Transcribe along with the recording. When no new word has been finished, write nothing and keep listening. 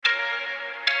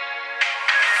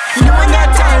No one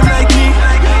got time like me.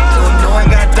 No one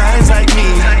got dimes like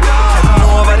me. Can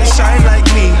nobody shine like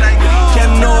me.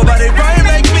 Can nobody rhyme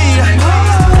like me.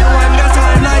 No one got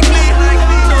time like me.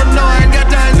 No one got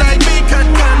dimes like me. Can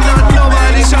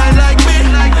nobody shine like me.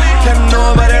 Can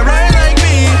nobody rhyme like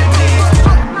me.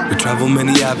 We travel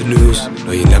many avenues.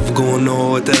 No, you're never gonna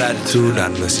know with that attitude.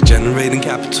 Not unless you're generating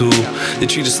capital. They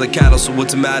treat us like cattle, so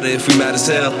what's it matter if we mad as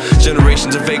hell?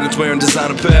 Generations of vagrants wearing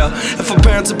designer apparel. If our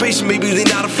parents are patient, maybe they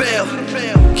not a fail.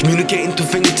 Communicating through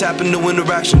finger tapping, no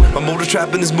interaction. My motor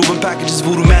trapping is moving packages,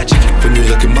 voodoo magic. When you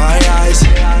look in my eyes,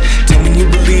 tell me you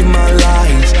believe my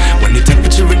lies. When the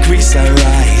temperature increase, I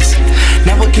rise.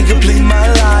 Now I can complete my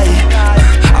lie.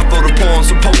 I wrote a poem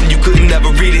so potent you couldn't never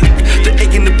read it. The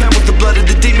ache in the pen with the blood of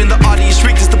the demon. The audience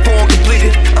shrieked as the poem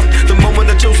completed. The moment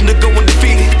I chosen to go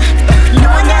undefeated. No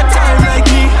one got time like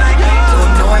me.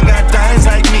 No one got dimes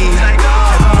like me.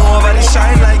 Can nobody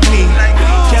shine like me.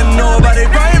 Can nobody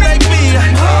rhyme like me.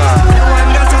 No one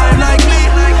got time like me.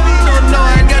 No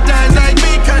one got dimes like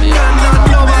me. Can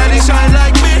nobody shine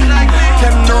like me.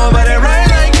 Can nobody rhyme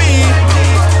like me.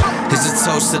 It's a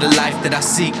toast to the life that I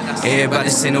seek. Everybody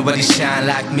say nobody shine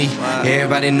like me.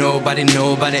 Everybody, nobody,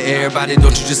 everybody.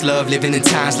 Don't you just love living in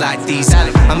times like these?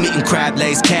 I'm eating crab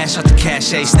legs, cash out the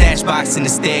cachet. Stash box in the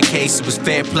staircase, it was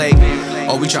fair play.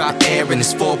 Oh, we drop air in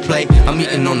this foreplay. I'm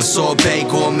eating on the sorbet,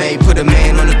 gourmet. Put a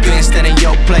man on the bench, that ain't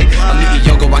your play. I'm eating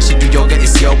yoga while she do yoga,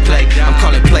 it's your play. I'm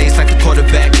calling plays like the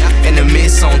quarterback. In the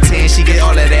miss on 10, she get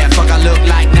all of that. Fuck, I look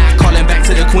like not calling back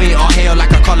to the queen. All hail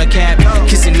like I call a cab.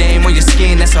 Kiss your name on your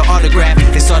skin, that's her autograph.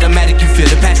 It's automatic, you feel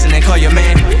the passion and call your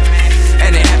man.